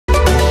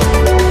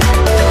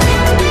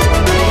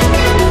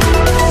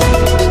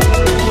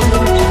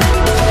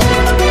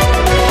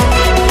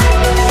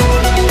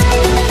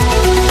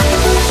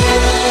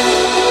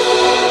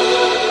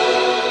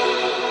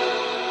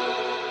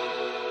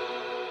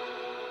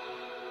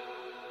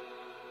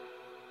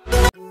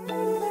Gold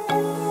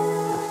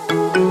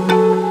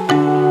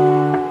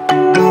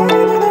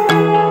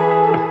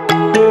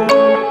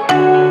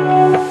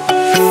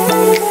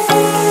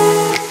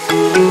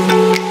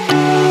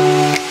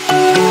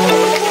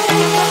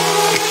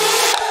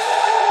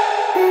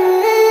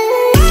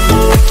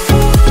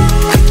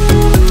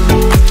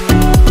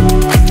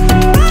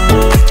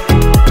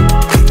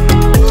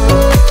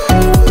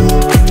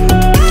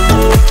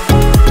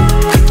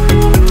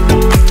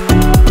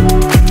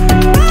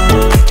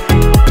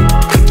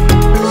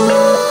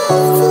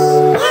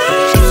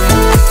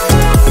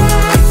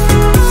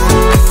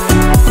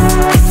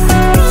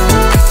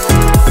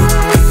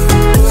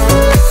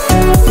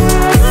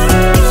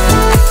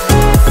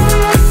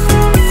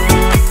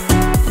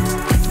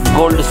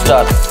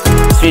Star,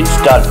 Sweet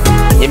Start,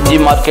 MG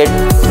Market,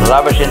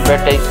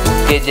 Rabashenpete,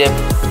 KJF,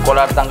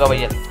 Kolar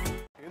Tangavayal.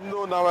 ಇಂದು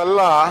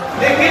ನಾವೆಲ್ಲ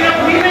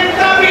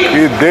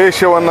ಈ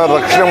ದೇಶವನ್ನು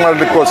ರಕ್ಷಣೆ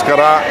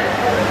ಮಾಡಲಿಕ್ಕೋಸ್ಕರ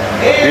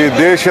ಈ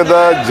ದೇಶದ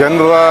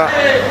ಜನರ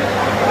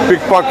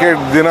ಪಿಕ್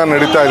ಪಾಕೆಟ್ ದಿನ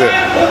ನಡೀತಾ ಇದೆ.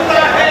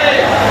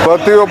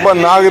 ಪ್ರತಿಯೊಬ್ಬ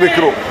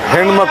ನಾಗರಿಕರು,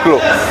 ಹೆಣ್ಮಕ್ಳು,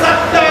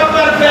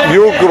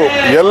 ಯುವಕರು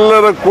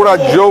ಎಲ್ಲರ ಕೂಡ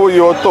ಜೀವ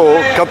ಇವತ್ತು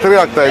ಕತ್ತರಿ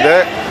ಆಗ್ತಾ ಇದೆ.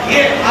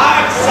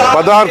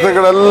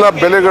 ಪದಾರ್ಥಗಳೆಲ್ಲ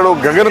ಬೆಲೆಗಳು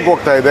ಗಗನಕ್ಕೆ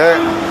ಹೋಗ್ತಾ ಇದೆ.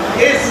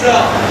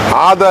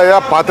 ಆದಾಯ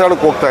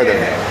ಪಾತಾಳಕ್ಕೆ ಹೋಗ್ತಾ ಇದೆ.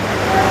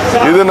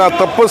 ಇದನ್ನು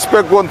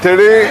ತಪ್ಪಿಸ್ಬೇಕು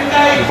ಅಂತೇಳಿ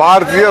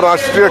ಭಾರತೀಯ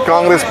ರಾಷ್ಟ್ರೀಯ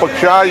ಕಾಂಗ್ರೆಸ್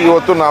ಪಕ್ಷ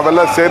ಇವತ್ತು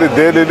ನಾವೆಲ್ಲ ಸೇರಿ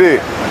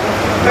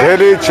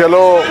ದೆಹಲಿ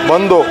ಚಲೋ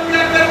ಬಂದು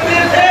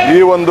ಈ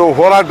ಒಂದು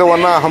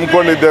ಹೋರಾಟವನ್ನು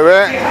ಹಮ್ಮಿಕೊಂಡಿದ್ದೇವೆ.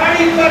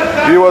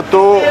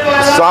 ಇವತ್ತು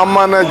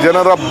ಸಾಮಾನ್ಯ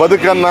ಜನರ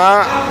ಬದುಕನ್ನು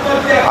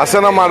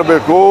ಹಸನ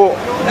ಮಾಡಬೇಕು,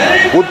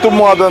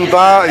 ಉತ್ತಮವಾದಂಥ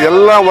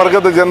ಎಲ್ಲ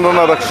ವರ್ಗದ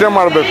ಜನರನ್ನು ರಕ್ಷಣೆ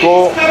ಮಾಡಬೇಕು.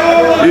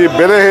 ಈ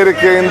ಬೆಲೆ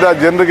ಏರಿಕೆಯಿಂದ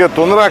ಜನರಿಗೆ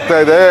ತೊಂದರೆ ಆಗ್ತಾ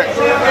ಇದೆ.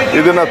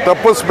 ಇದನ್ನು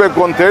ತಪ್ಪಿಸ್ಬೇಕು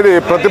ಅಂತೇಳಿ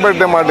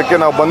ಪ್ರತಿಭಟನೆ ಮಾಡಲಿಕ್ಕೆ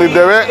ನಾವು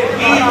ಬಂದಿದ್ದೇವೆ.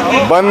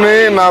 ಬನ್ನಿ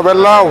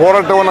ನಾವೆಲ್ಲ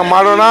ಹೋರಾಟವನ್ನು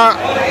ಮಾಡೋಣ.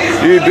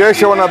 ಈ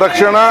ದೇಶವನ್ನು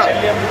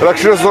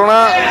ರಕ್ಷಿಸೋಣ.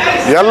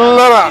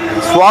 ಎಲ್ಲರ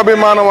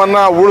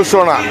ಸ್ವಾಭಿಮಾನವನ್ನು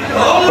ಉಳಿಸೋಣ.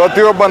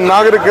 ಪ್ರತಿಯೊಬ್ಬ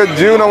ನಾಗರಿಕ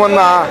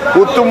ಜೀವನವನ್ನು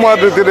ಉತ್ತಮವಾದ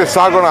ರೀತಿಯಲ್ಲಿ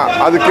ಸಾಗೋಣ.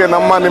 ಅದಕ್ಕೆ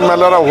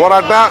ನಿಮ್ಮೆಲ್ಲರ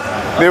ಹೋರಾಟ.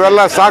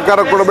 ನೀವೆಲ್ಲ ಸಹಕಾರ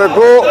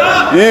ಕೊಡಬೇಕು.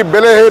 ಈ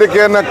ಬೆಲೆ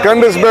ಏರಿಕೆಯನ್ನು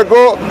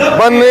ಖಂಡಿಸಬೇಕು.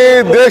 ಬನ್ನಿ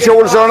ದೇಶ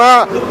ಉಳಿಸೋಣ.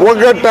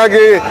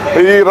 ಒಗ್ಗಟ್ಟಾಗಿ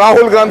ಈ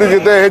ರಾಹುಲ್ ಗಾಂಧಿ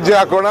ಜೊತೆ ಹೆಜ್ಜೆ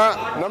ಹಾಕೋಣ.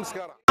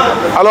 ನಮಸ್ಕಾರ.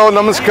 Hello,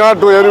 namaskar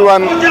to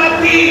everyone.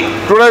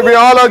 Today we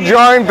all are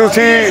joined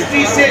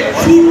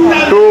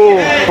to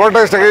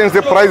protest against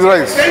the price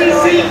rise.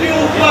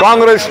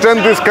 Congress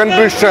strength is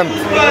country's strength.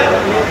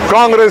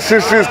 Congress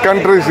history is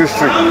country's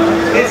history.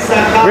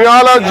 We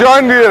all are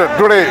joined here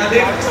today.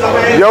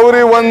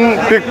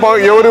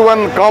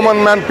 Everyone common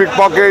man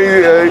pickpocket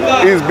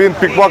is being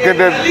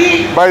pickpocketed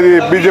by the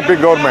BJP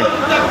government.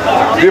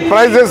 The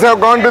prices have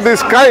gone to the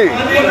sky.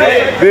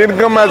 The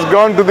income has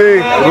gone to the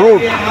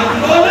roof.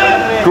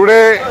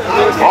 Today,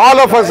 all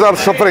of us are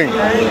suffering.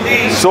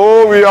 So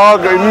we are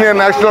Indian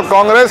National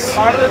Congress.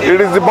 It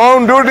is the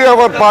bound duty of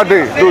our party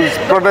to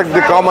protect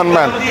the common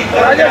man.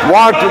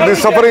 What the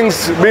sufferings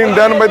being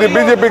done by the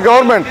BJP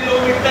government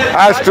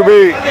has to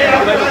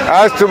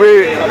be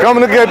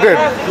communicated.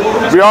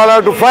 We all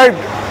have to fight,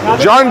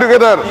 join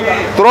together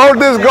throughout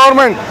this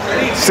government,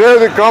 save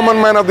the common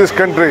man of this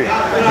country.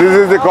 This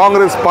is the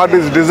Congress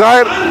party's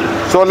desire.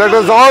 So let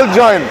us all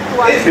join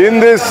in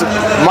this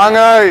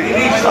Mangai,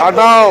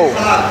 Atao,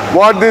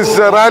 what this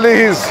rally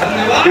is.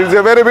 It is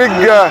a very big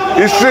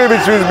history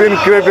which has been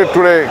created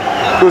today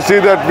to see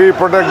that we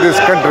protect this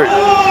country.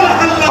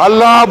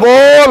 Allah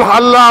bol,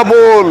 Allah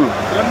bol,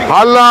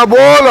 Allah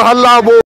bol, Allah bol.